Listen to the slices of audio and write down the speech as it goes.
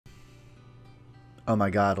Oh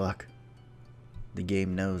my god, look. The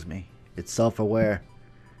game knows me. It's self-aware.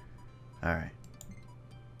 Alright.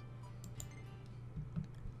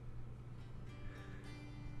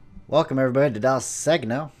 Welcome everybody to Dal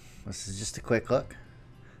Segno. This is just a quick look.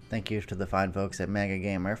 Thank you to the fine folks at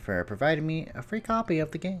MangaGamer for providing me a free copy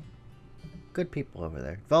of the game. Good people over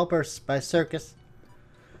there. Developers by Circus.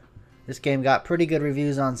 This game got pretty good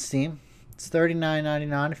reviews on Steam. It's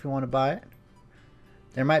 $39.99 if you want to buy it.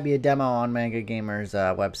 There might be a demo on MangaGamer's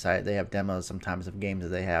website. They have demos sometimes of games that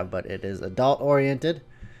they have, but it is adult-oriented.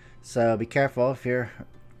 So be careful if you're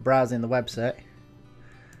browsing the website.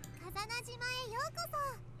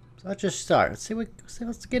 So let's just start.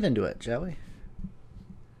 Let's get into it, shall we?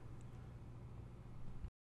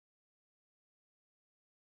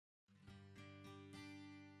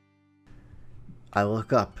 I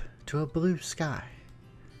look up to a blue sky,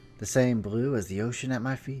 the same blue as the ocean at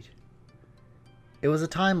my feet. It was a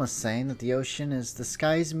timeless saying that the ocean is the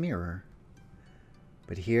sky's mirror.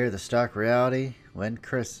 But here the stark reality lent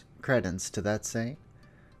credence to that saying.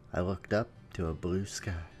 I looked up to a blue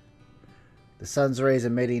sky, the sun's rays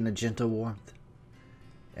emitting a gentle warmth.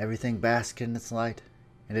 Everything basked in its light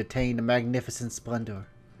and attained a magnificent splendor.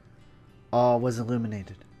 All was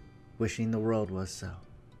illuminated, wishing the world was so.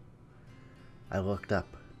 I looked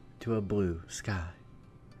up to a blue sky.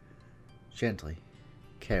 Gently,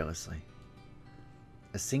 carelessly.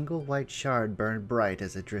 A single white shard burned bright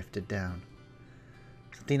as it drifted down.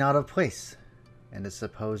 Something out of place in a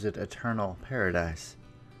supposed eternal paradise.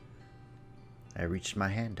 I reached my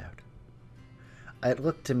hand out. It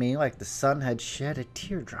looked to me like the sun had shed a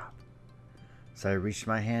teardrop. So I reached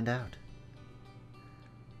my hand out.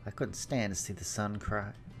 I couldn't stand to see the sun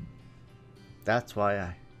cry. That's why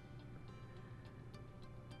I...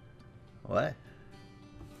 What?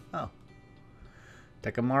 Oh.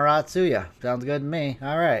 Himari Asamiya. Sounds good to me.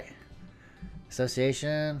 Alright.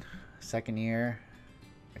 Association. Second year.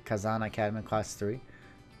 Kazana Academy Class 3.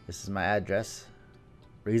 This is my address.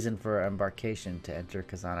 Reason for embarkation to enter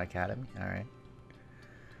Kazana Academy. Alright.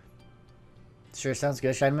 Sure, sounds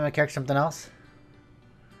good. Should I name my character something else?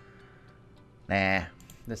 Nah.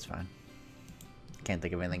 That's fine. Can't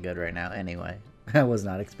think of anything good right now anyway. I was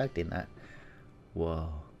not expecting that. Whoa.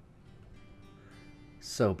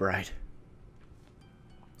 So bright.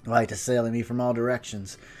 Light assailing me from all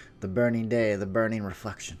directions. The burning day, the burning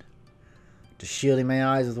reflection. Just shielding my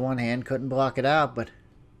eyes with one hand, couldn't block it out, but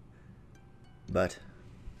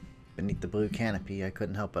beneath the blue canopy, I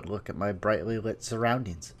couldn't help but look at my brightly lit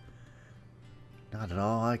surroundings. Not at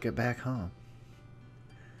all like it back home.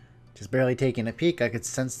 Just barely taking a peek, I could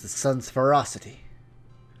sense the sun's ferocity.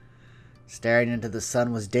 Staring into the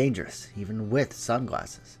sun was dangerous, even with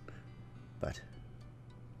sunglasses. But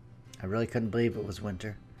I really couldn't believe it was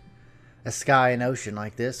winter. A sky and ocean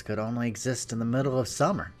like this could only exist in the middle of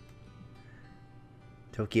summer.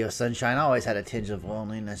 Tokyo sunshine always had a tinge of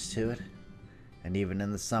loneliness to it, and even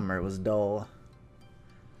in the summer it was dull.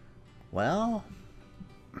 Well,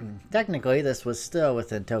 technically this was still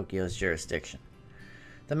within Tokyo's jurisdiction.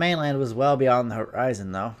 The mainland was well beyond the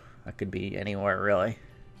horizon though. That could be anywhere really.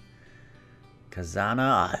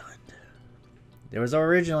 Kazana Island. There was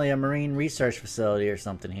originally a marine research facility or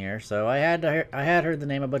something here, so I had heard the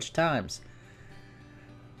name a bunch of times.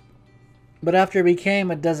 But after it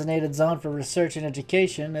became a designated zone for research and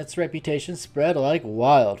education, its reputation spread like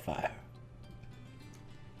wildfire.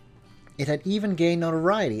 It had even gained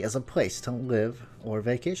notoriety as a place to live or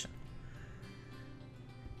vacation.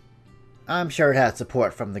 I'm sure it had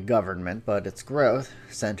support from the government, but its growth,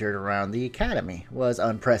 centered around the academy, was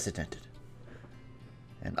unprecedented.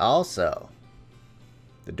 And also,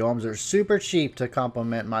 the dorms are super cheap to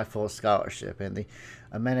complement my full scholarship, and the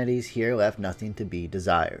amenities here left nothing to be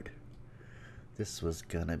desired. This was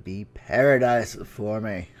gonna be paradise for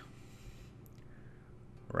me.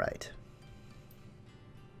 Right.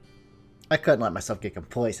 I couldn't let myself get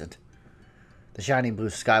complacent. The shining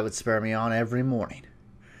blue sky would spur me on every morning.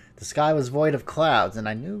 The sky was void of clouds, and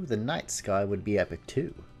I knew the night sky would be epic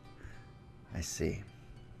too. I see.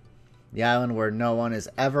 The island where no one is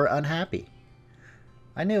ever unhappy.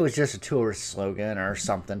 I knew it was just a tourist slogan or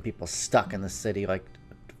something people stuck in the city like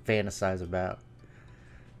to fantasize about.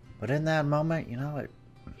 But in that moment, you know, I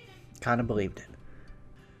kind of believed it.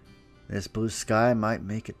 This blue sky might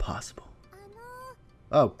make it possible.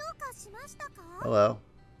 Oh. Hello.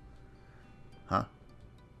 Huh?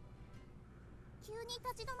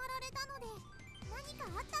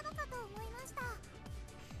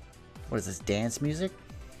 What is this, dance music?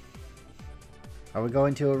 Are we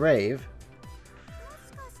going to a rave?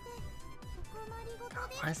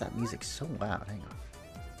 Why is that music so loud? Hang on.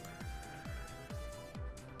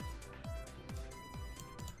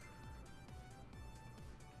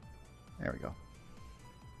 There we go.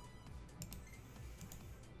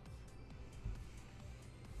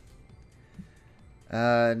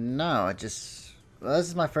 No, I just... Well, this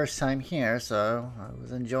is my first time here, so I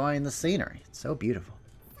was enjoying the scenery. It's so beautiful.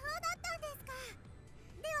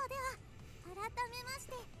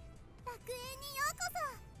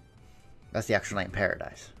 That's the actual name,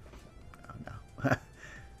 Paradise. Oh, no.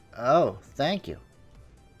 Oh, thank you.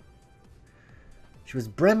 She was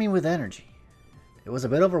brimming with energy. It was a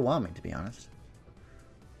bit overwhelming, to be honest.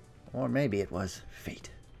 Or maybe it was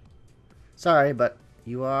fate. Sorry, but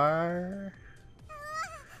you are...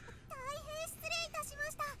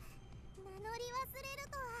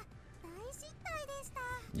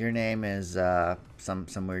 Your name is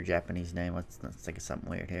some weird Japanese name. Let's think of something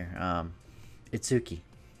weird here. Itsuki.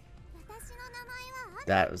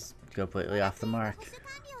 That was completely off the mark.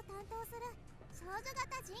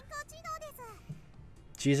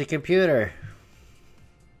 She's a computer.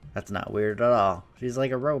 That's not weird at all. She's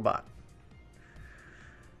like a robot.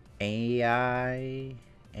 AI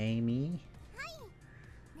Amy.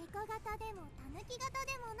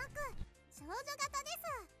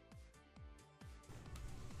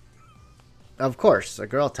 Of course, a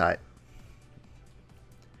girl type.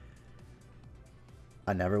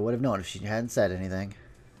 I never would have known if she hadn't said anything.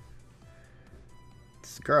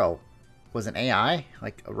 This girl was an AI?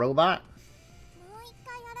 Like a robot?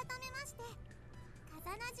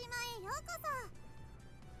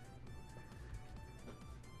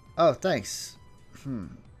 Oh, thanks.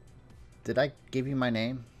 Did I give you my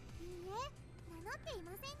name?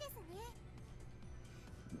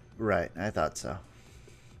 Right, I thought so.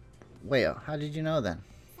 Wait, how did you know then?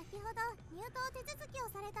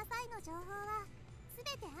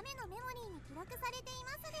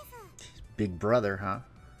 Big brother, huh?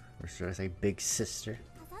 Or should I say big sister?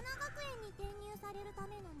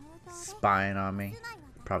 Spying on me.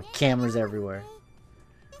 Probably cameras everywhere.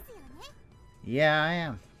 Yeah, I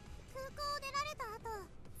am.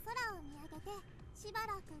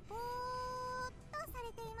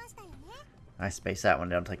 I space out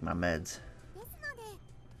when I don't take my meds.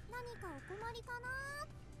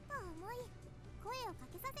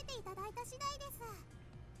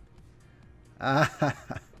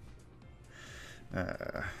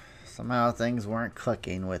 Somehow things weren't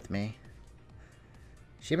clicking with me.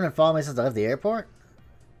 She been following me since I left the airport?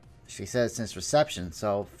 She said since reception,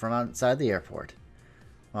 so from outside the airport.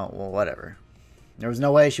 Well, whatever. There was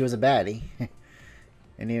no way she was a baddie.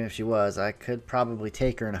 And even if she was, I could probably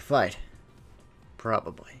take her in a fight.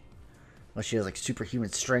 Probably. Unless she has like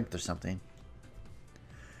superhuman strength or something.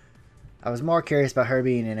 I was more curious about her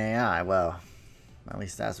being an AI. Well, at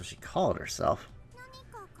least that's what she called herself.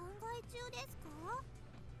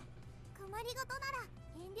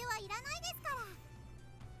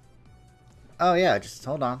 Oh yeah, just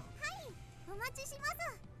hold on.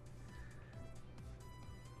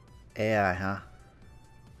 AI, huh?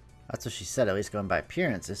 That's what she said, at least going by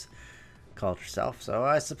appearances. Called herself, so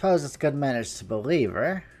I suppose it's good manners to believe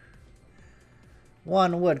her.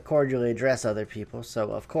 One would cordially address other people,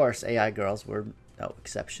 so of course AI girls were no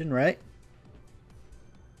exception, right?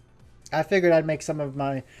 I figured I'd make some of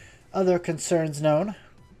my other concerns known.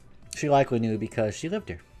 She likely knew because she lived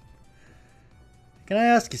here. Can I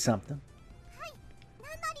ask you something?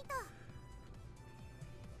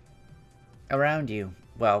 Around you,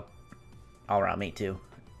 well, all around me too.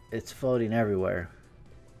 It's floating everywhere.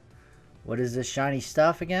 What is this shiny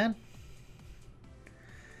stuff again?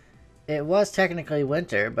 It was technically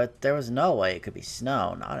winter, but there was no way it could be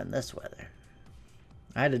snow, not in this weather.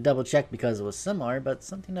 I had to double check because it was similar, but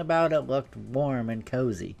something about it looked warm and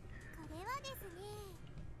cozy.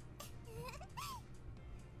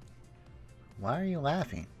 Why are you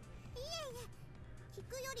laughing?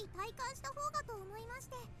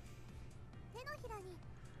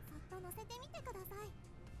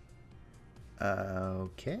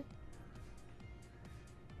 Okay.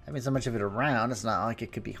 Having so much of it around, it's not like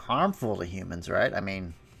it could be harmful to humans, right? I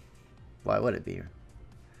mean, why would it be?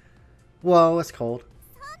 Whoa, it's cold.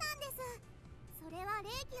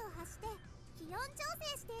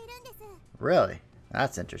 Really?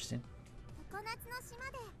 That's interesting.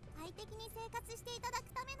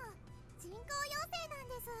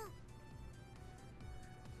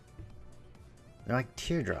 They're like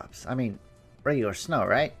teardrops. I mean, regular snow,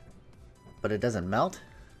 right? But it doesn't melt?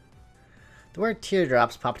 The word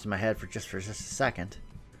teardrops popped in my head for just a second.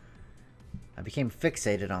 I became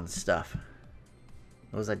fixated on the stuff.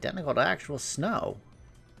 It was identical to actual snow.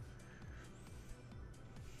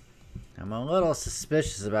 I'm a little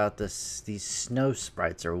suspicious about these snow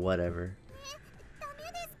sprites or whatever.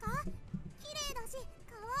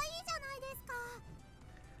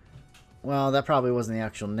 Well, that probably wasn't the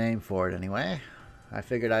actual name for it anyway. I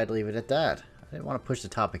figured I'd leave it at that. I didn't want to push the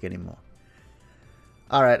topic anymore.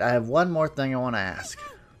 Alright, I have one more thing I want to ask.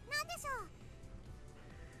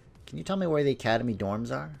 Can you tell me where the academy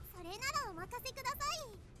dorms are?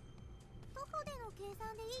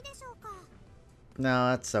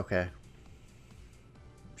 No, that's okay.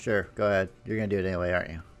 Sure, go ahead. You're gonna do it anyway,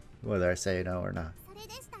 aren't you? Whether I say no or not.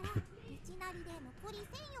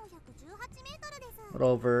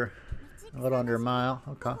 A little under a mile.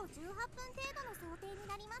 Okay.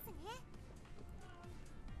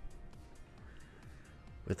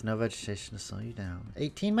 With no vegetation to slow you down.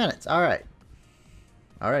 18 minutes. Alright.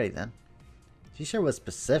 Alrighty then. She sure was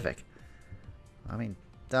specific. I mean,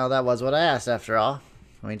 no, that was what I asked after all.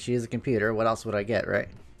 I mean, she is a computer. What else would I get, right?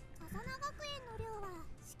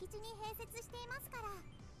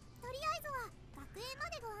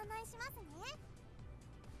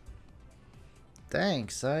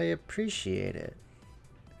 Thanks, I appreciate it.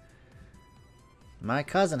 My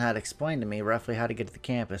cousin had explained to me roughly how to get to the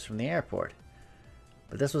campus from the airport.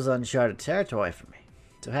 But this was uncharted territory for me.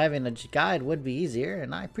 So having a guide would be easier,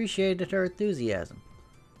 and I appreciated her enthusiasm.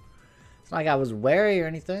 It's not like I was wary or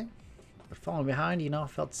anything. But falling behind, you know,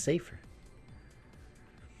 felt safer.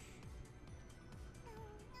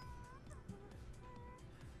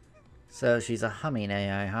 So she's a humming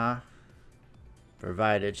AI, huh?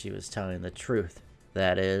 Provided she was telling the truth,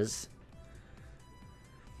 that is.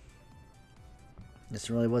 This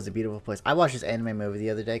really was a beautiful place. I watched this anime movie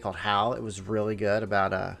the other day called Howl. It was really good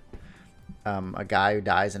about a guy who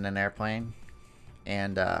dies in an airplane.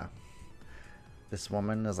 And this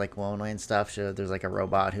woman is like lonely and stuff. There's like a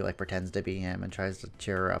robot who like pretends to be him and tries to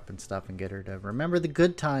cheer her up and stuff and get her to remember the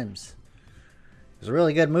good times. It was a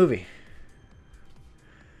really good movie.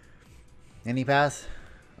 Any path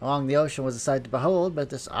along the ocean was a sight to behold, but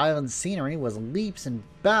this island's scenery was leaps and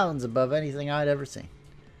bounds above anything I'd ever seen.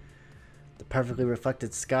 The perfectly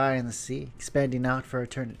reflected sky and the sea, expanding out for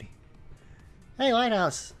eternity. Hey,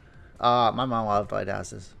 lighthouse! My mom loved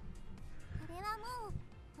lighthouses.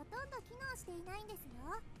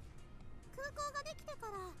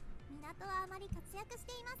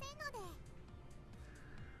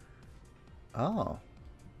 Oh.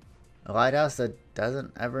 A lighthouse that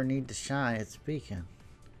doesn't ever need to shine its beacon.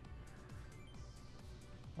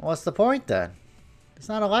 What's the point then? It's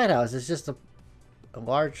not a lighthouse, it's just a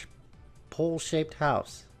large pole-shaped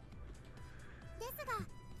house.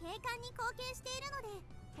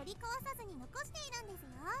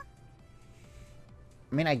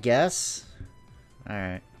 I mean, I guess.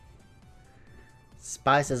 Alright.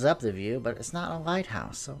 Spices up the view, but it's not a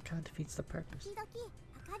lighthouse, so it kind of defeats the purpose.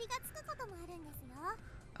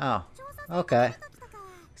 Oh, okay.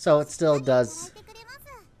 So it still does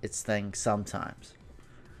its thing sometimes.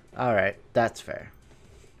 Alright, that's fair.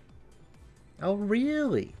 Oh,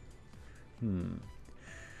 really? The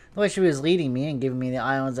way she was leading me and giving me the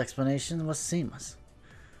island's explanation was seamless.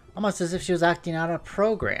 Almost as if she was acting out a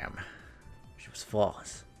program. She was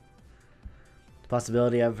flawless. The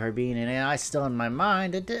possibility of her being an AI still in my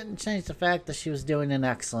mind, it didn't change the fact that she was doing an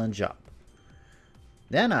excellent job.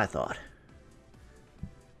 Then I thought.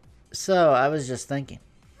 So, I was just thinking.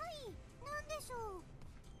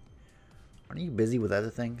 Aren't you busy with other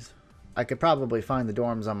things? I could probably find the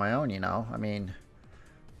dorms on my own, you know. I mean,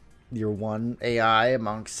 you're one AI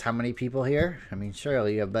amongst how many people here? I mean,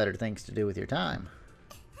 surely you have better things to do with your time.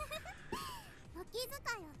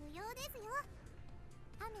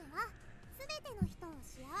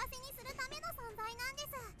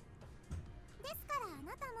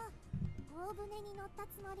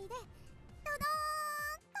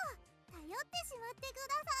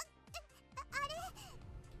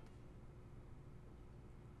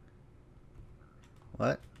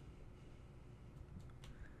 What?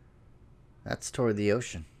 That's toward the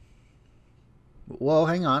ocean. Whoa,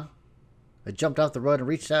 hang on. I jumped off the road and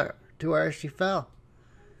reached out to her as she fell.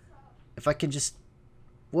 If I can just...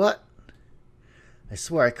 What? I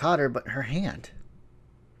swear I caught her, but her hand.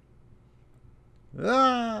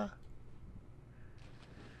 Ah!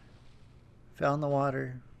 Fell in the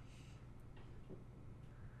water.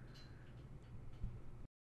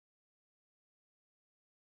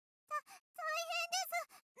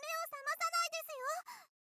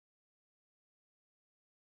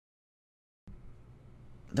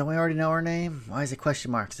 Don't we already know her name? Why is it question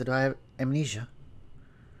marks? Did I have amnesia?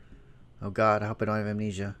 Oh god, I hope I don't have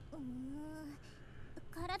amnesia.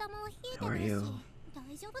 How are you?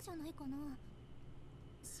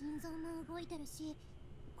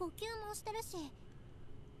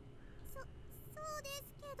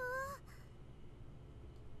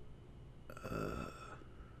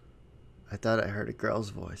 I thought I heard a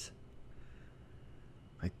girl's voice.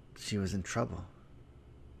 she was in trouble.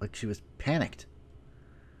 Like she was panicked.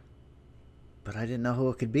 But I didn't know who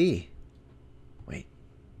it could be. Wait,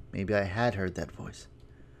 maybe I had heard that voice.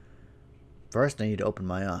 First, I need to open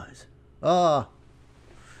my eyes. Oh!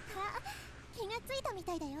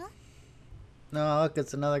 No, look,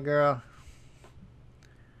 it's another girl.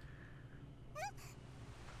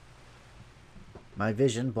 My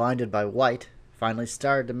vision, blinded by white, finally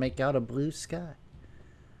started to make out a blue sky.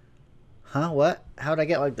 Huh? What? How'd I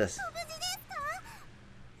get like this? I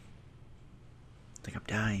think I'm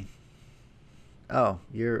dying. Oh,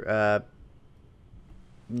 you're,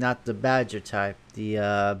 not the badger type.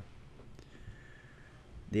 The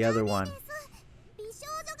other one.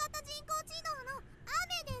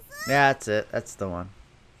 Yeah, that's it. That's the one.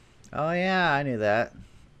 Oh, yeah, I knew that.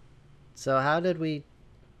 So how did we...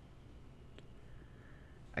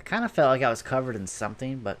 I kind of felt like I was covered in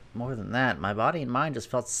something, but more than that, my body and mind just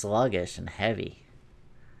felt sluggish and heavy.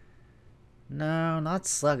 No, not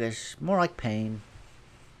sluggish. More like pain.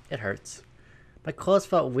 It hurts. My clothes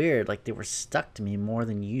felt weird, like they were stuck to me more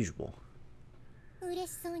than usual.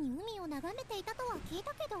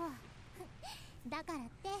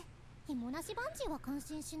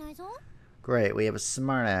 Great, we have a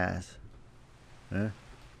smart ass. Huh?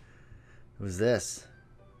 Who's this?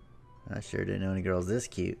 I sure didn't know any girls this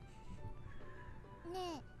cute.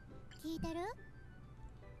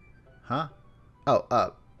 Huh?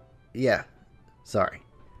 Oh, yeah. Sorry.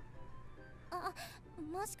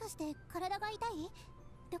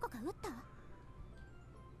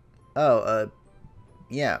 Oh,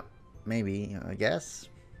 yeah, maybe, I guess.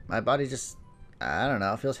 My body just, I don't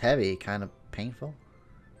know, feels heavy, kind of painful.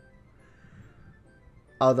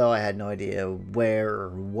 Although I had no idea where or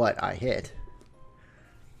what I hit.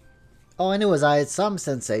 All I knew was I had some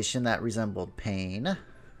sensation that resembled pain.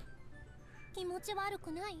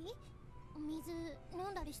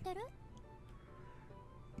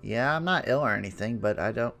 Yeah, I'm not ill or anything, but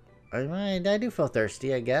I do feel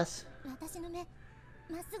thirsty, I guess.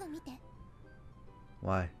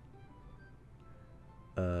 Why?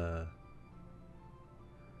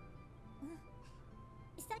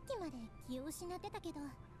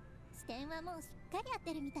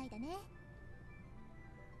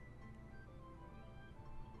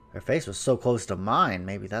 Her face was so close to mine,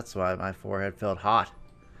 maybe that's why my forehead felt hot.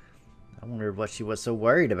 I wondered what she was so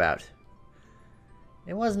worried about.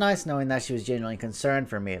 It was nice knowing that she was genuinely concerned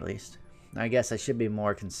for me, at least. I guess I should be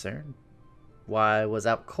more concerned. Why I was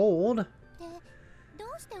out cold?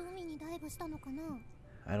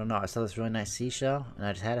 I don't know, I saw this really nice seashell, and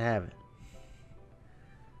I just had to have it.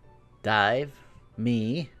 Dive?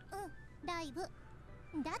 Me?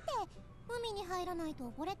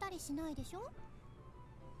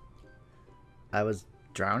 I was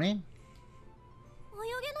drowning?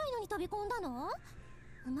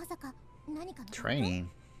 Training?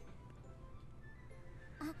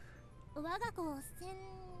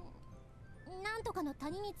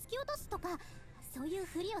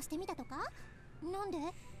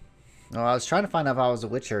 Well, I was trying to find out if I was a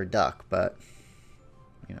witch or a duck, but,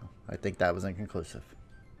 you know, I think that was inconclusive.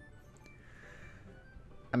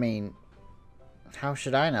 I mean, how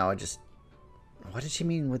should I know? What did she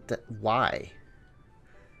mean with the why?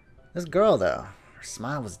 This girl, though, her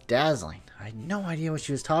smile was dazzling. I had no idea what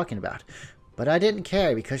she was talking about, but I didn't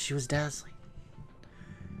care because she was dazzling.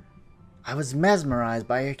 I was mesmerized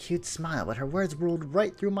by her cute smile, but her words rolled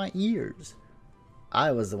right through my ears.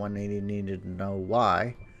 I was the one who needed to know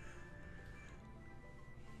why.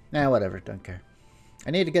 Nah, whatever, don't care.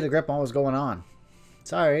 I need to get a grip on what was going on.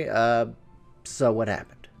 Sorry, so what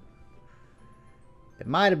happened? It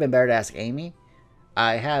might have been better to ask Amy.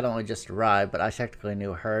 I had only just arrived, but I technically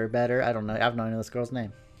knew her better. I don't know, I've known this girl's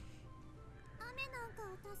name.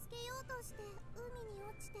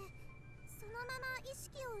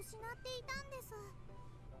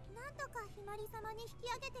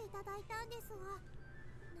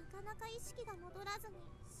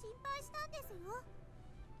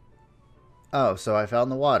 Oh, so I fell in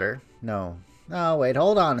the water? No. No, wait,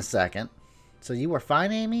 hold on a second. So you were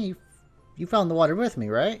fine, Amy? You fell in the water with me,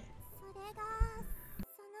 right?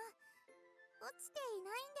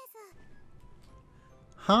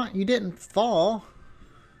 Huh? You didn't fall?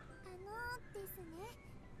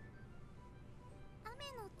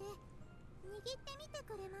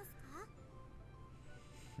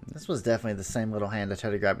 This was definitely the same little hand I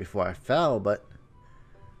tried to grab before I fell, but...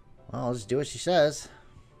 well, I'll just do what she says.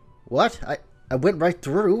 What? I went right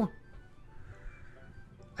through?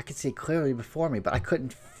 I could see it clearly before me, but I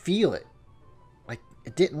couldn't feel it. Like,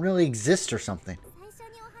 it didn't really exist or something.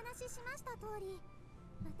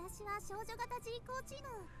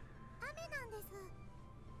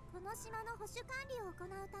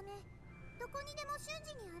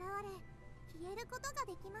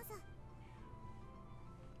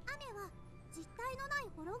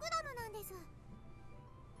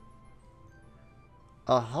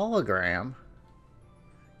 A hologram?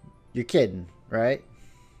 You're kidding, right?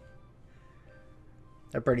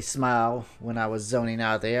 A pretty smile when I was zoning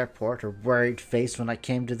out at the airport, or worried face when I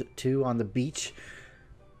came to on the beach.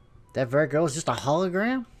 That very girl is just a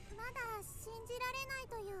hologram?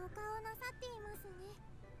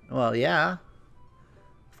 Well, yeah.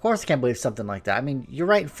 Of course I can't believe something like that. I mean, you're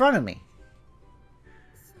right in front of me.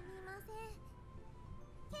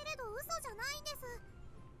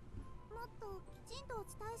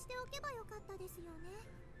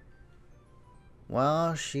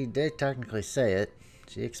 Well, she did technically say it.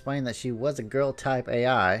 She explained that she was a girl-type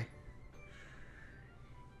AI.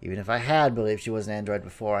 Even if I had believed she was an android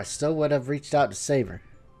before, I still would have reached out to save her.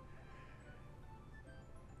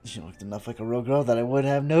 She looked enough like a real girl that I would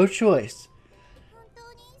have no choice.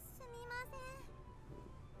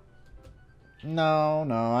 No,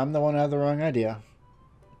 I'm the one who had the wrong idea.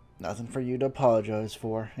 Nothing for you to apologize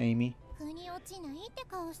for, Amy.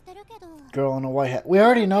 Girl in a white hat. We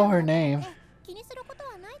already know her name.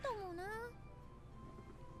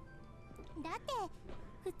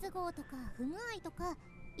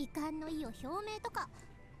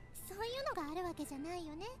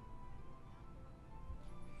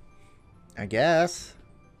 I guess.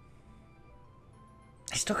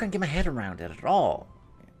 I still couldn't get my head around it at all.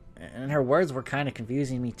 And her words were kind of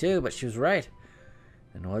confusing me too, but she was right.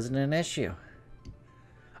 It wasn't an issue.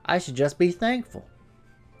 I should just be thankful.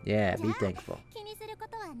 Yeah, be thankful.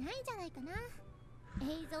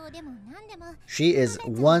 She is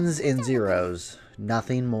ones and zeros,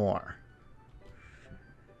 nothing more.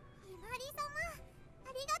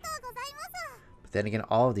 But then again,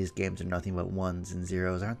 all of these games are nothing but ones and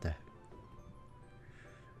zeros, aren't they?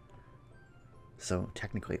 So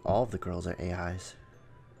technically all of the girls are AIs.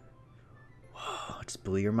 Whoa, I just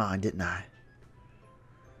blew your mind, didn't I?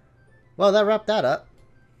 Well, that wrapped that up.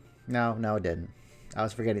 No, it didn't. I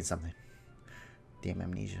was forgetting something. Damn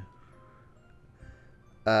amnesia.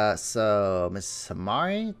 So, Miss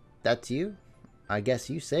Himari, that's you? I guess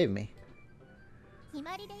you saved me.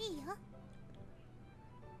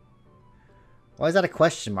 Why is that a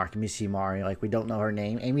question mark, Miss Himari? Like, we don't know her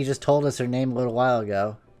name? Amy just told us her name a little while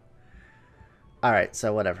ago. Alright,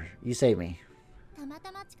 so whatever. You saved me.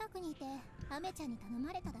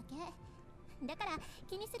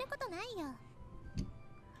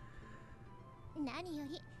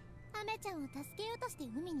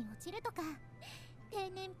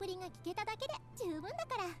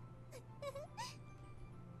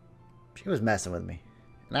 She was messing with me.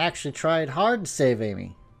 And I actually tried hard to save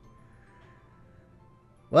Amy.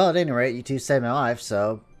 Well, at any rate, you two saved my life,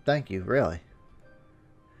 so thank you, really.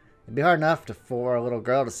 It'd be hard enough for a little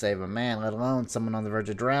girl to save a man, let alone someone on the verge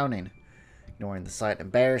of drowning. Ignoring the slight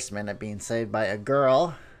embarrassment at being saved by a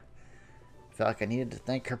girl, I felt like I needed to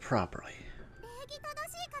thank her properly.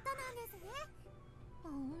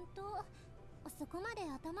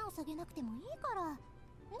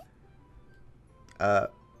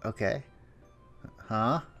 Okay.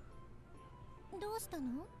 Huh?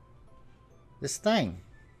 This thing.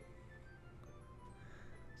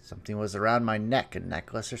 Something was around my neck, a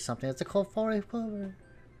necklace or something. It's a cold 40 pullover.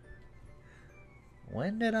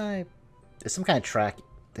 When did I... It's some kind of track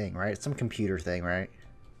thing, right? It's some computer thing, right?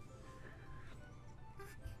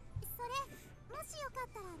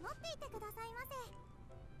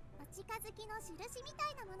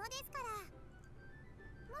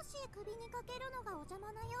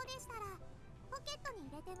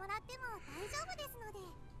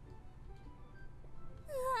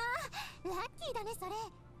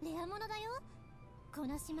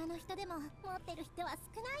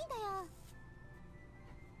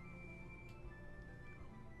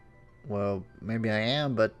 Well, maybe I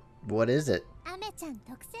am, but what is it?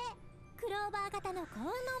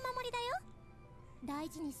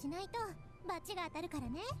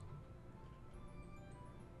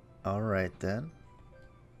 Alright then.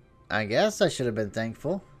 I guess I should have been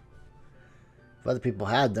thankful. If other people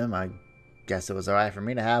had them, I guess it was alright for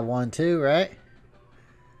me to have one too, right?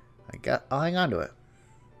 I'll hang on to it.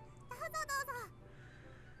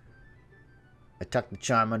 I tucked the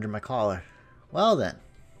charm under my collar. Well then.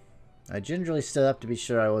 I gingerly stood up to be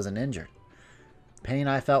sure I wasn't injured. The pain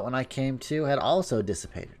I felt when I came to had also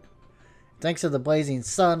dissipated. Thanks to the blazing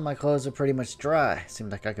sun, my clothes were pretty much dry.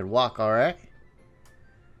 Seemed like I could walk alright.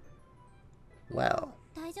 Well.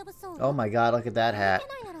 Oh my god, look at that hat.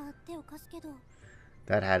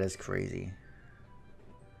 That hat is crazy.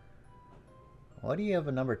 Why do you have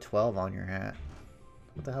a number 12 on your hat?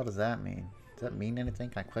 What the hell does that mean? Does that mean anything?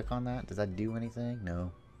 Can I click on that? Does that do anything?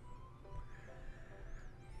 No.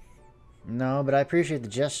 No, but I appreciate the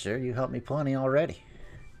gesture. You helped me plenty already.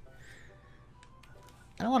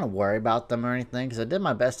 I don't want to worry about them or anything, because I did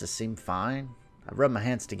my best to seem fine. I rubbed my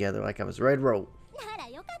hands together like I was ready to roll.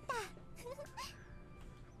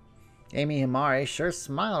 Amy Himari sure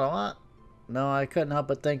smiled a lot. No, I couldn't help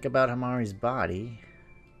but think about Himari's body.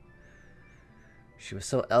 She was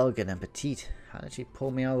so elegant and petite. How did she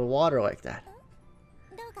pull me out of the water like that?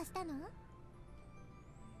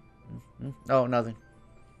 Oh, nothing.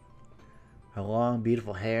 Her long,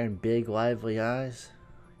 beautiful hair and big, lively eyes.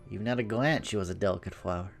 Even at a glance, she was a delicate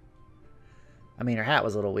flower. I mean, her hat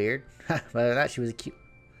was a little weird. But other than that, she was a cute...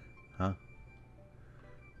 Huh?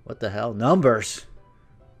 What the hell? Numbers!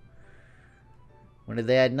 When did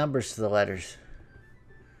they add numbers to the letters?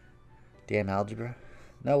 Damn algebra.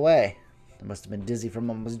 No way. I must have been dizzy from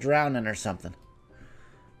almost drowning or something.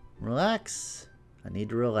 Relax. I need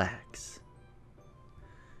to relax.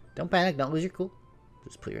 Don't panic. Don't lose your cool.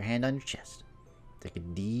 Just put your hand on your chest. Take a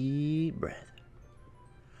deep breath.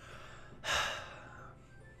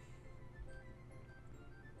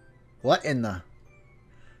 What in the...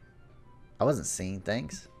 I wasn't seeing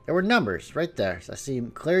things. There were numbers right there. So I see them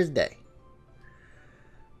clear as day.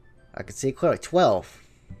 I could see it clearly. 12.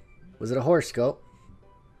 Was it a horoscope?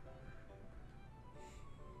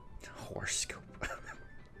 Horoscope.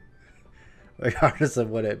 Regardless of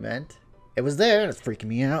what it meant. It was there and it's freaking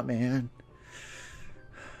me out, man.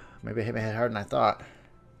 Maybe I hit my head harder than I thought.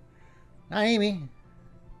 Not Amy.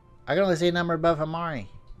 I can only see a number above Himari.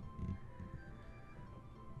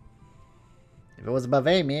 If it was above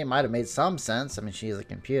Amy, it might have made some sense. I mean, she's a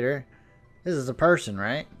computer. This is a person,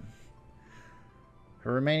 right?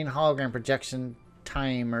 Her remaining hologram projection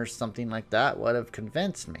time or something like that would have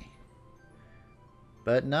convinced me.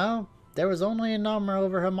 But no, there was only a number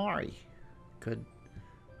over Himari. Could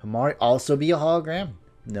Himari also be a hologram?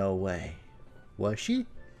 No way. Was she?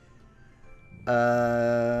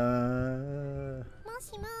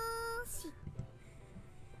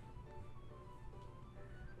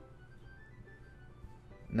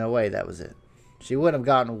 No way that was it. She wouldn't have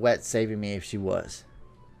gotten wet saving me if she was.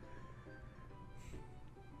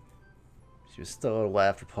 She was still a little wet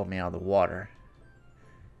after pulling me out of the water.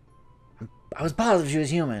 I was positive she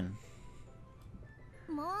was human.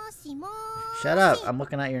 Shut up. I'm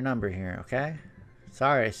looking at your number here, okay?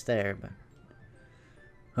 Sorry I stare, but...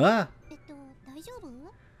 Huh?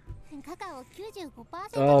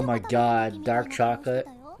 Oh my god, dark chocolate.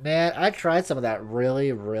 Man, I tried some of that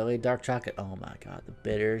really, really dark chocolate. Oh my god, the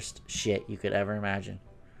bitterest shit you could ever imagine.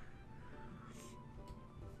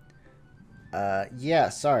 Yeah,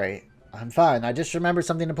 sorry. I'm fine. I just remembered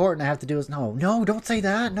something important I have to do. No, don't say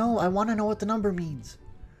that. No, I want to know what the number means.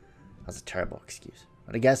 That was a terrible excuse.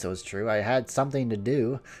 But I guess it was true. I had something to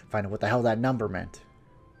do. Find out what the hell that number meant.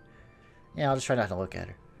 Yeah, I'll just try not to look at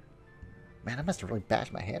her. Man, I must have really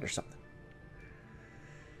bashed my head or something.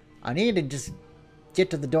 I need to just get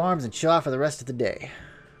to the dorms and chill out for the rest of the day.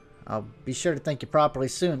 I'll be sure to thank you properly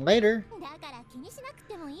soon. Later.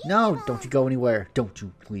 No, don't you go anywhere. Don't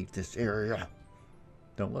you leave this area.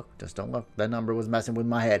 Don't look. Just don't look. That number was messing with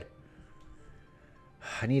my head.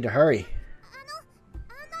 I need to hurry.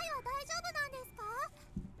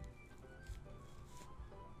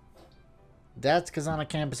 That's Kazana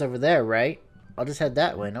campus over there, right? I'll just head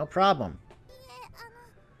that way. No problem.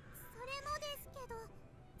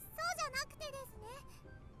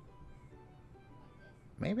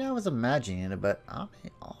 Maybe I was imagining it, but I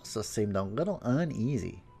also seemed a little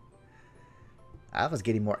uneasy. I was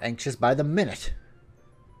getting more anxious by the minute.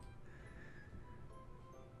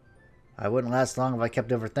 I wouldn't last long if I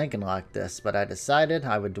kept overthinking like this, but I decided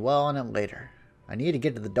I would dwell on it later. I need to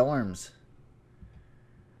get to the dorms.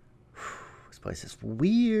 This place is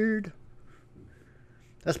weird.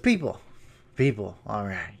 That's people. People.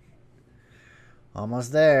 Alright.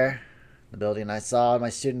 Almost there. The building I saw in my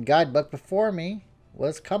student guidebook before me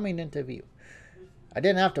was coming into view. I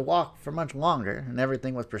didn't have to walk for much longer, and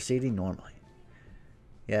everything was proceeding normally.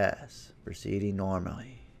 Yes, proceeding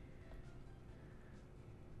normally.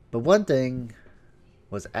 But one thing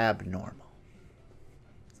was abnormal.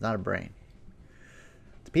 It's not a brain.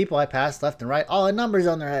 The people I passed left and right all had numbers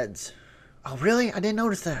on their heads. Oh, really? I didn't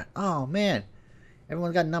notice that. Oh, man.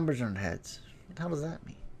 Everyone's got numbers on their heads. What the hell does that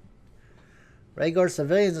mean? Regular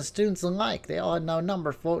civilians and students alike, they all had no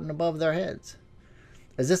number floating above their heads.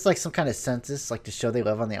 Is this like some kind of census, like to show they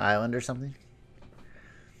live on the island or something?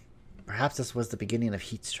 Perhaps this was the beginning of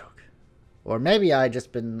heat stroke. Or maybe I had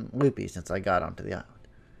just been loopy since I got onto the island.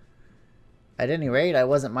 At any rate, I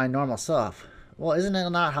wasn't my normal self. Well, isn't it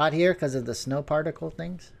not hot here because of the snow particle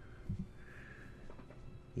things?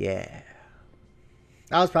 Yeah.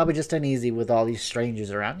 I was probably just uneasy with all these strangers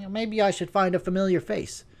around. You know, maybe I should find a familiar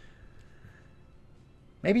face.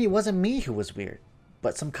 Maybe it wasn't me who was weird,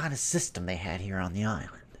 but some kind of system they had here on the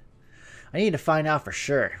island. I need to find out for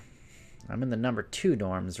sure. I'm in the number 2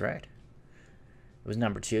 dorms, right? It was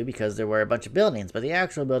number 2 because there were a bunch of buildings, but the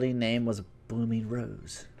actual building name was Blooming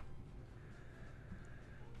Rose.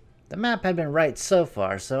 The map had been right so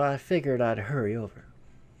far, so I figured I'd hurry over.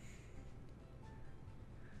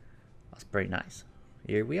 That's pretty nice.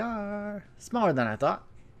 Here we are. Smaller than I thought.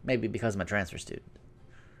 Maybe because I'm a transfer student.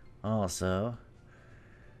 Also,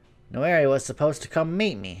 Irae was supposed to come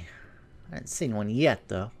meet me. I hadn't seen one yet,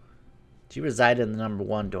 though. She resided in the number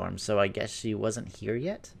 1 dorm, so I guess she wasn't here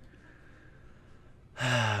yet?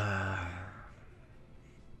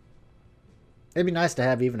 It'd be nice to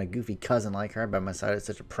have even a goofy cousin like her by my side at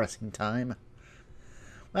such a pressing time.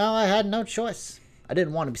 Well, I had no choice. I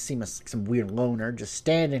didn't want to seem like some weird loner just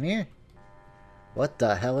standing here. What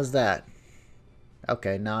the hell is that?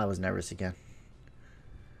 Okay, now I was nervous again.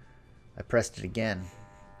 I pressed it again.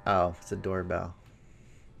 Oh, it's a doorbell.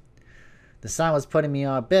 The sign was putting me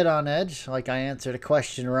a bit on edge, like I answered a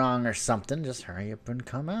question wrong or something. Just hurry up and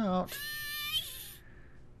come out.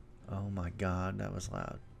 Oh my god, that was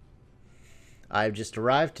loud. I've just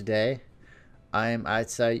arrived today. I am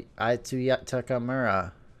Itsuya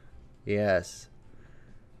Takamura. Yes,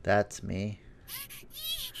 that's me.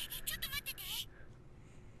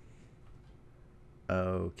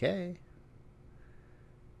 Okay.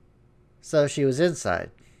 So she was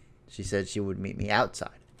inside. She said she would meet me outside.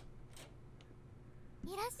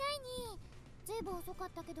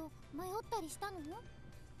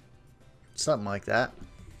 Something like that.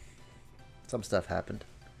 Some stuff happened.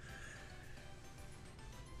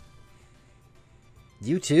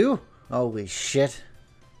 You too? Holy shit.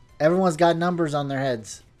 Everyone's got numbers on their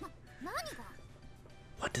heads.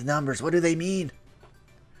 What the numbers? What do they mean?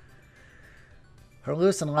 Her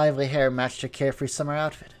loose and lively hair matched her carefree summer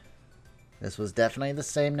outfit. This was definitely the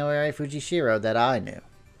same Irae Fujishiro that I knew.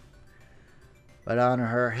 But on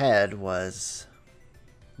her head was...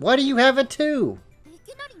 What do you have it too?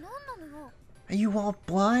 Are you all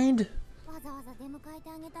blind?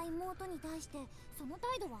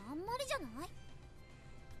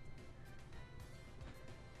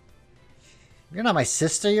 You're not my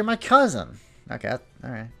sister, you're my cousin. Okay,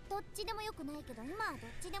 alright.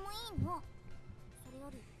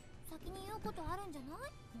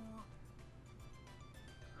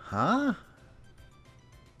 Huh?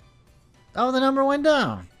 Oh, the number went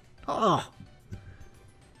down. Oh.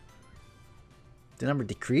 The number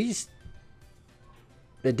decreased?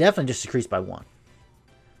 It definitely just decreased by 1.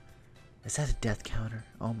 Is that a death counter?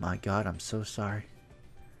 Oh my god, I'm so sorry.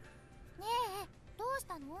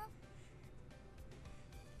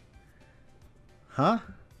 Huh?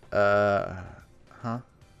 Huh?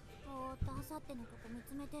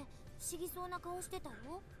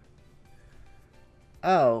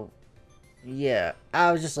 Oh, yeah.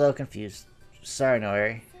 I was just a little confused. Sorry,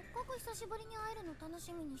 Irae.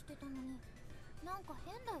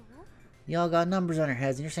 Y'all got numbers on your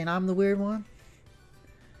heads and you're saying I'm the weird one?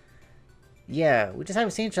 Yeah, we just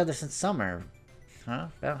haven't seen each other since summer. Huh?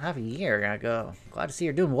 About half a year ago. Glad to see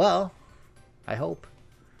you're doing well. I hope.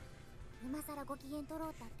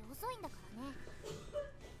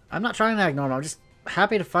 I'm not trying to act normal. I'm just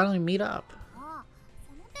happy to finally meet up.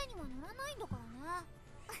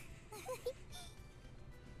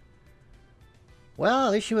 Well,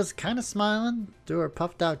 at least she was kind of smiling through her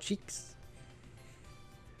puffed out cheeks.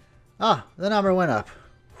 Ah, the number went up.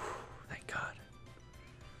 Whew, thank God.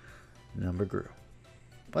 The number grew.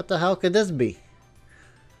 What the hell could this be?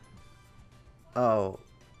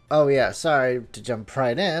 Oh yeah, sorry to jump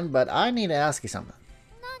right in, but I need to ask you something.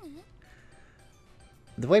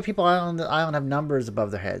 The way people on the island have numbers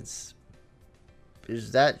above their heads,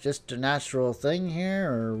 is that just a natural thing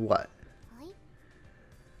here, or what?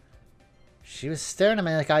 She was staring at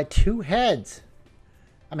me like I had 2 heads.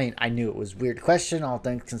 I mean, I knew it was a weird question, all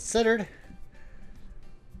things considered.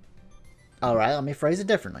 Alright, let me phrase it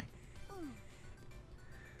differently.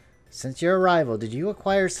 Since your arrival, did you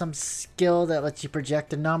acquire some skill that lets you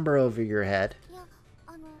project a number over your head?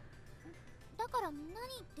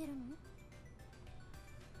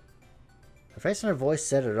 Her face and her voice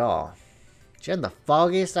said it all. She hadn't the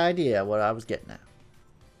foggiest idea what I was getting at.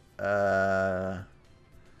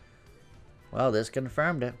 Well, this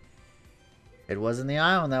confirmed it. It wasn't the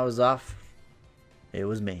island that was off. It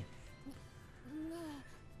was me.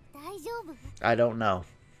 I don't know.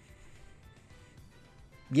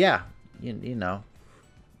 Yeah, you know.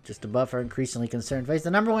 Just above her increasingly concerned face,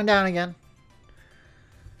 the number went down again.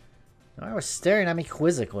 Noir was staring at me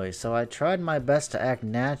quizzically, so I tried my best to act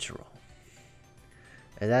natural.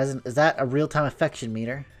 Is that a real-time affection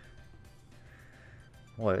meter?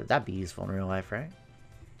 Boy, that'd be useful in real life, right?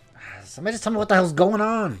 Somebody just tell me what the hell's going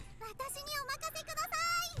on!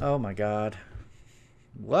 Oh my god.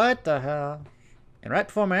 What the hell? And right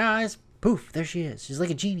before my eyes, poof, there she is. She's like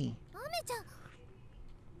a genie.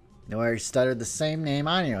 Noir stuttered the same name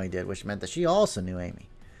I nearly did, which meant that she also knew Amy.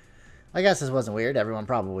 I guess this wasn't weird. Everyone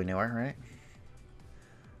probably knew her, right?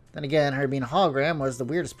 Then again, her being a hologram was the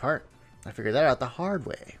weirdest part. I figured that out the hard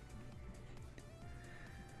way.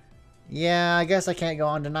 Yeah, I guess I can't go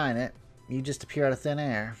on denying it. You just appear out of thin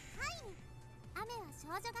air.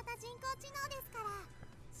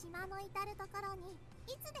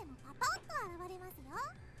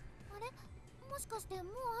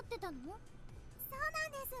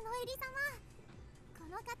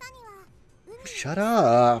 Shut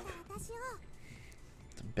up!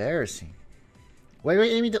 It's embarrassing.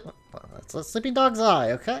 Wait, Amy. Let's let Sleeping Dog's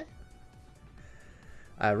eye, okay?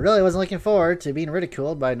 I really wasn't looking forward to being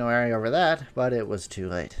ridiculed by Noiri over that, but it was too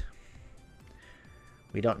late.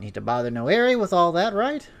 We don't need to bother Noiri with all that,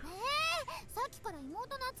 right?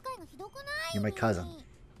 You're my cousin.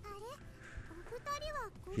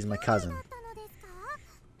 He's my cousin.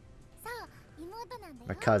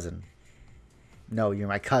 My cousin. No, you're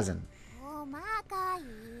my cousin.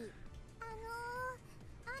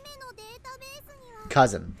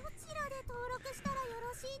 Cousin.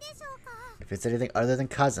 If it's anything other than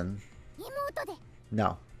cousin.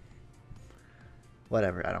 No.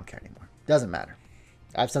 Whatever, I don't care anymore. Doesn't matter.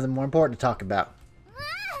 I have something more important to talk about.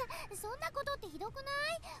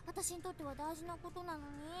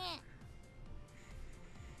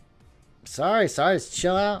 Sorry, just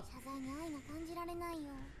chill out.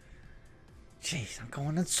 Jeez, I'm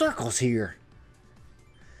going in circles here.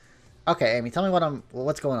 Okay, Amy, tell me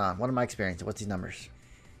what's going on. What am I experiencing? What's these numbers?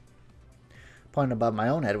 Pointing above my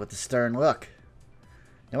own head with a stern look.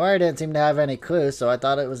 Noir didn't seem to have any clue, so I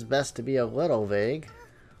thought it was best to be a little vague.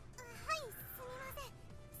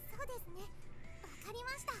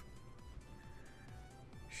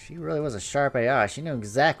 She really was a sharp AI. She knew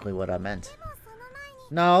exactly what I meant.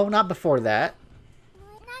 No, not before that.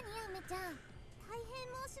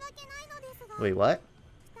 Wait, what?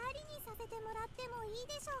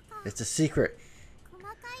 It's a secret.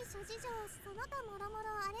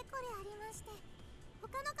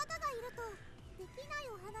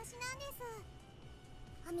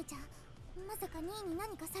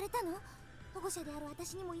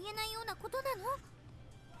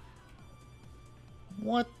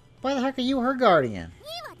 What? Why the heck are you her guardian?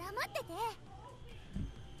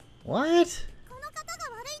 What?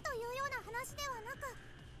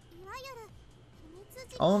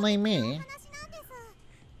 Only me?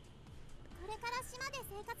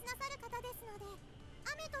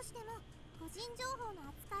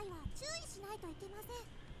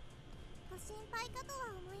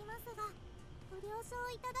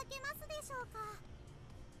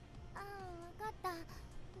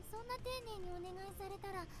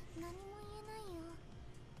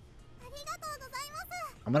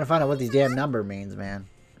 I'm gonna find out what these damn number means, man.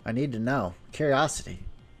 I need to know. Curiosity.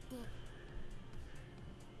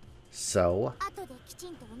 So?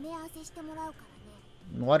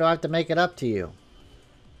 Why do I have to make it up to you?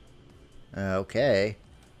 Okay.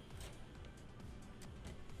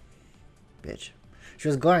 Bitch. She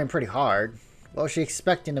was glaring pretty hard. What was she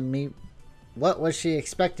expecting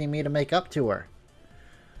me to make up to her?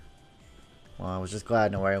 Well, I was just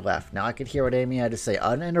glad nowhere left. Now I could hear what Amy had to say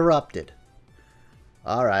uninterrupted.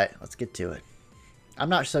 Alright, let's get to it. I'm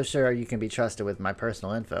not so sure you can be trusted with my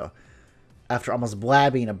personal info. After almost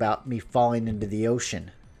blabbing about me falling into the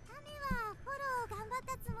ocean.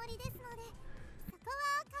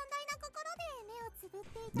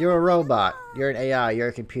 You're a robot. You're an AI. You're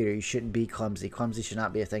a computer. You shouldn't be clumsy. Clumsy should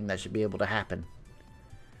not be a thing that should be able to happen.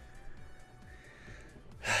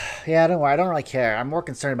 Yeah, don't worry. I don't really care. I'm more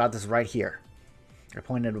concerned about this right here. You're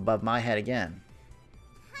pointed above my head again.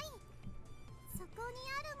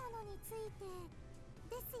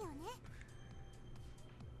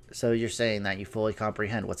 So you're saying that you fully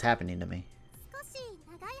comprehend what's happening to me.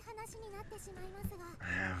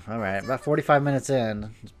 Alright, about 45 minutes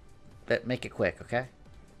in. Make it quick, okay?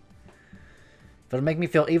 If it'll make me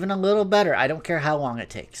feel even a little better, I don't care how long it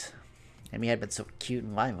takes. Amy had been so cute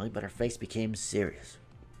and lively, but her face became serious.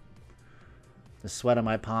 The sweat on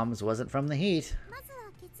my palms wasn't from the heat.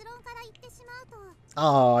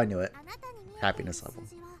 Oh, I knew it. Happiness level.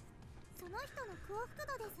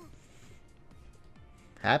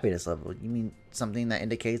 Happiness level? You mean something that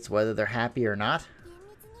indicates whether they're happy or not?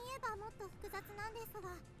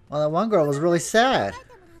 Well, that one girl was really sad.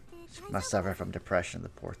 She must suffer from depression, the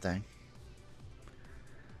poor thing.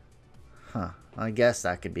 Huh. I guess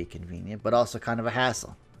that could be convenient, but also kind of a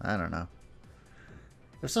hassle. I don't know.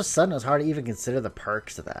 It was so sudden it was hard to even consider the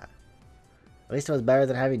perks of that. At least it was better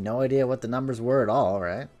than having no idea what the numbers were at all,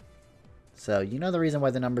 right? So, you know the reason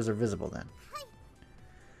why the numbers are visible then.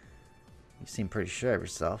 You seem pretty sure of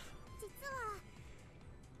yourself.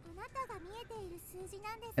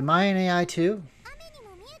 Am I an AI too?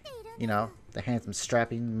 You know, the handsome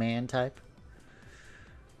strapping man type?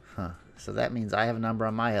 Huh. So that means I have a number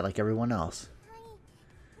on my head like everyone else.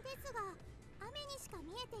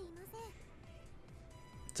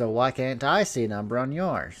 So why can't I see a number on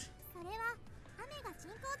yours?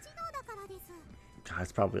 God,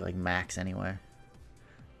 it's probably like max anyway.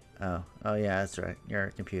 Oh yeah, that's right. You're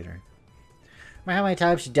a computer. No matter how many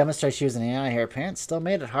times she demonstrated she was an AI, her parents still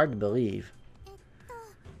made it hard to believe.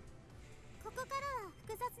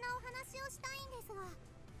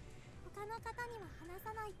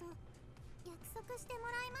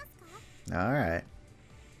 Alright.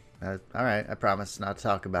 Alright, I promise not to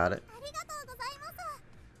talk about it.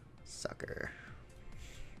 Sucker.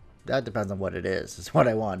 That depends on what it is what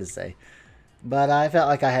I wanted to say. But I felt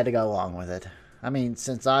like I had to go along with it. I mean,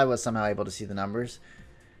 since I was somehow able to see the numbers,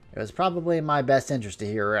 it was probably in my best interest to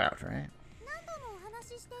hear her out, right?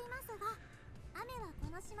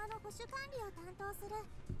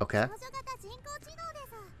 Okay.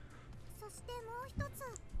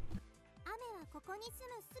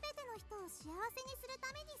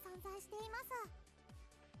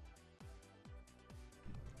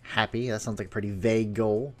 Happy? That sounds like a pretty vague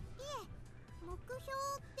goal.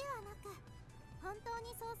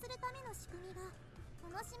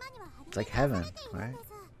 It's like heaven, right?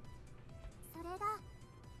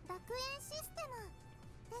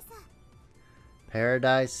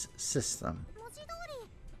 Paradise system.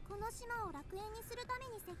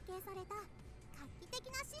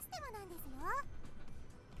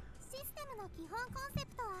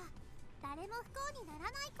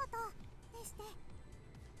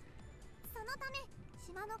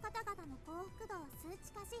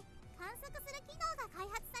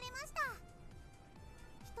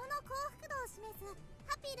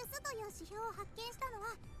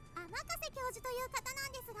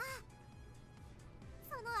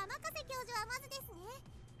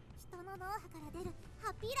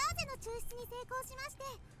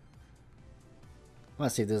 I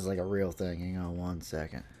want to see if this is like a real thing. Hang on one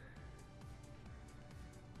second.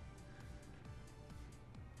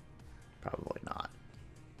 Probably not.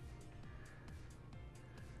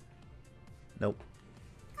 Nope.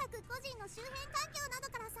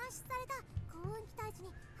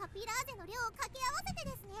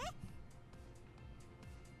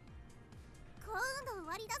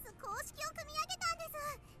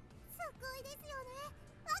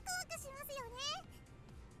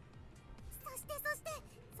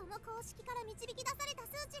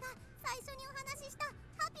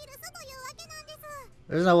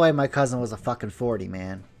 There's no way my cousin was a fucking 40,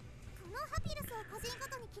 man.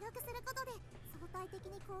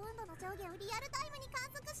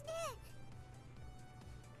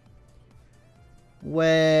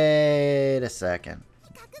 Wait a second.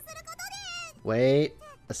 Wait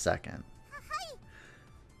a second.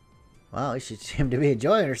 Well, she seemed to be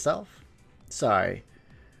enjoying herself. Sorry.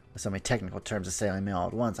 With so many technical terms to say I all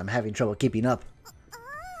at once, I'm having trouble keeping up.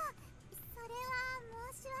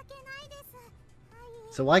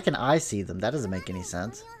 So why can I see them? That doesn't make any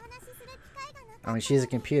sense. I mean, she's a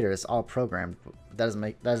computer. It's all programmed.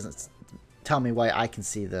 That doesn't tell me why I can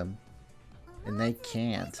see them. And they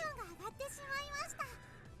can't.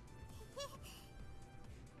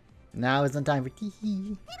 Now isn't time for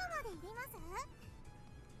tee-hee.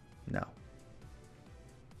 No.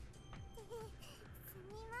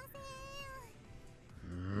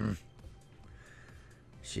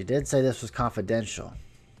 She did say this was confidential.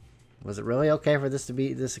 Was it really okay for this to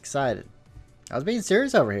be this excited? I was being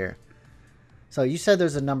serious over here. So you said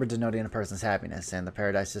there's a number denoting a person's happiness and the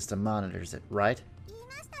Paradise system monitors it, right?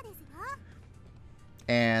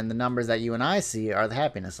 And the numbers that you and I see are the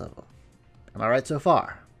happiness level. Am I right so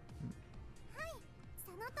far?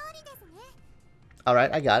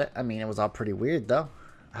 Alright, I got it. I mean, it was all pretty weird though.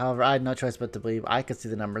 However, I had no choice but to believe I could see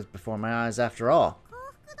the numbers before my eyes after all.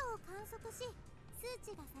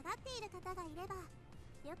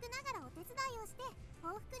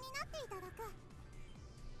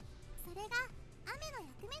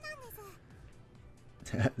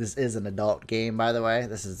 This is an adult game, by the way.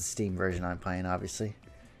 This is the Steam version I'm playing, obviously.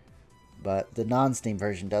 But the non-Steam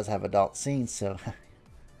version does have adult scenes, so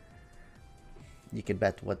you can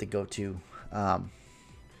bet what the go-to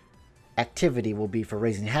activity will be for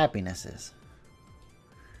raising happiness is.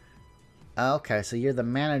 Okay, so you're the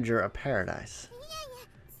manager of Paradise.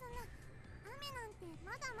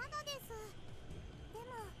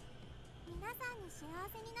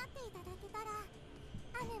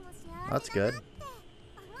 That's good.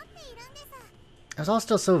 It was all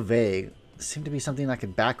still so vague. It seemed to be something that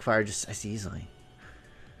could backfire just as easily.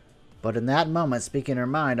 But in that moment, speaking her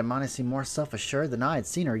mind, Amantes seemed more self-assured than I had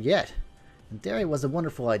seen her yet. In theory, it was a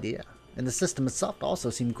wonderful idea, and the system itself also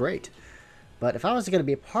seemed great. But if I was going to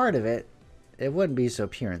be a part of it, it wouldn't be so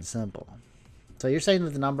pure and simple. So you're saying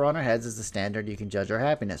that the number on our heads is the standard you can judge our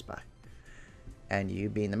happiness by. And you,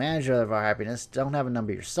 being the manager of our happiness, don't have a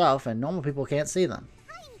number yourself, and normal people can't see them.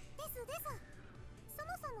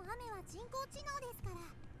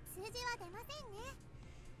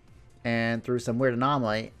 And through some weird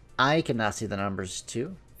anomaly, I can now see the numbers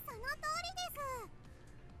too.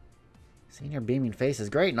 Seeing your beaming face is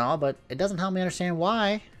great and all, but it doesn't help me understand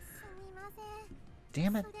why.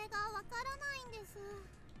 Damn it.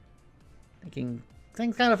 Thinking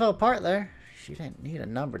things kind of fell apart there. She didn't need a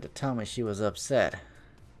number to tell me she was upset.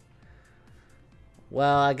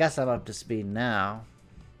 Well, I guess I'm up to speed now.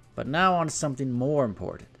 But now on to something more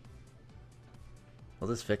important. Will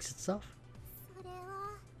this fix itself?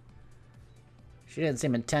 She didn't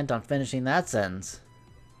seem intent on finishing that sentence.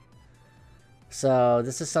 So,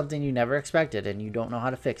 this is something you never expected, and you don't know how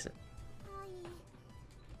to fix it.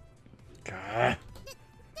 Gah.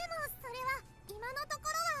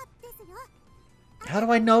 How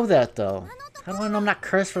do I know that, though? How do I know I'm not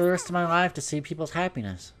cursed for the rest of my life to see people's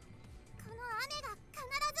happiness?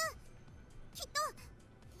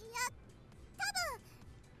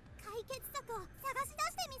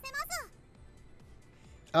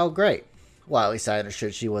 Oh, great. Well, at least I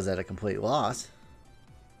understood she was at a complete loss.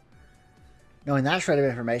 Knowing that shred of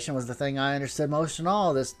information was the thing I understood most in all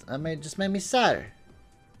of this. Just made me sadder.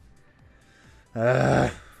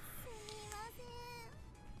 Oh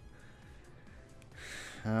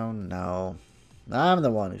no. I'm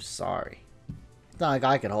the one who's sorry. It's not like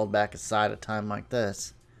I could hold back a sigh at a time like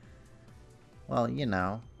this. Well, you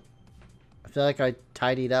know. I feel like I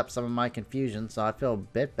tidied up some of my confusion, so I feel a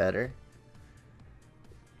bit better.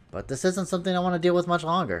 But this isn't something I want to deal with much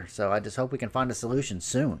longer, so I just hope we can find a solution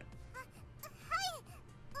soon.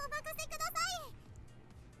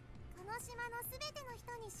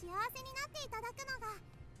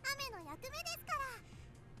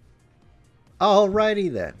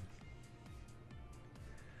 Alrighty then.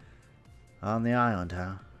 On the island,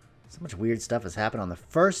 huh? So much weird stuff has happened on the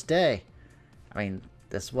first day. I mean,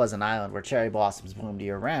 this was an island where cherry blossoms bloomed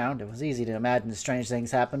year-round. It was easy to imagine strange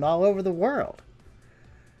things happened all over the world.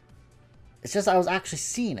 It's just I was actually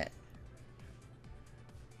seeing it.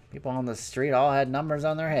 People on the street all had numbers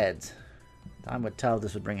on their heads. Time would tell if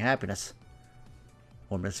this would bring happiness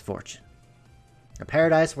or misfortune. A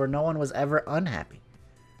paradise where no one was ever unhappy.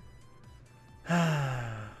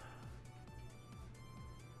 I'd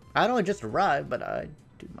only just arrived, but I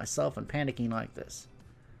do myself in panicking like this.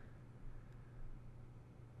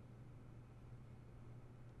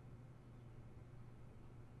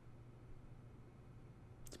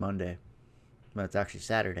 It's Monday. But it's actually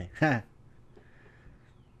Saturday. Oh,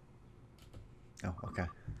 okay.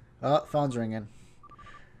 Oh, phone's ringing.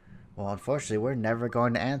 Well, unfortunately, we're never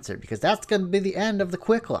going to answer it because that's going to be the end of the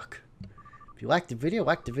quick look. If you liked the video,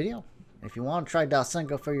 like the video. If you want to try Dal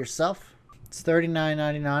Segno for yourself, it's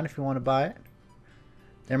 $39.99 if you want to buy it.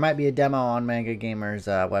 There might be a demo on MangaGamer's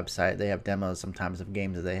website. They have demos sometimes of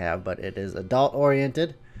games that they have, but it is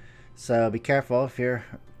adult-oriented. So be careful if you're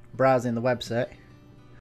browsing the website.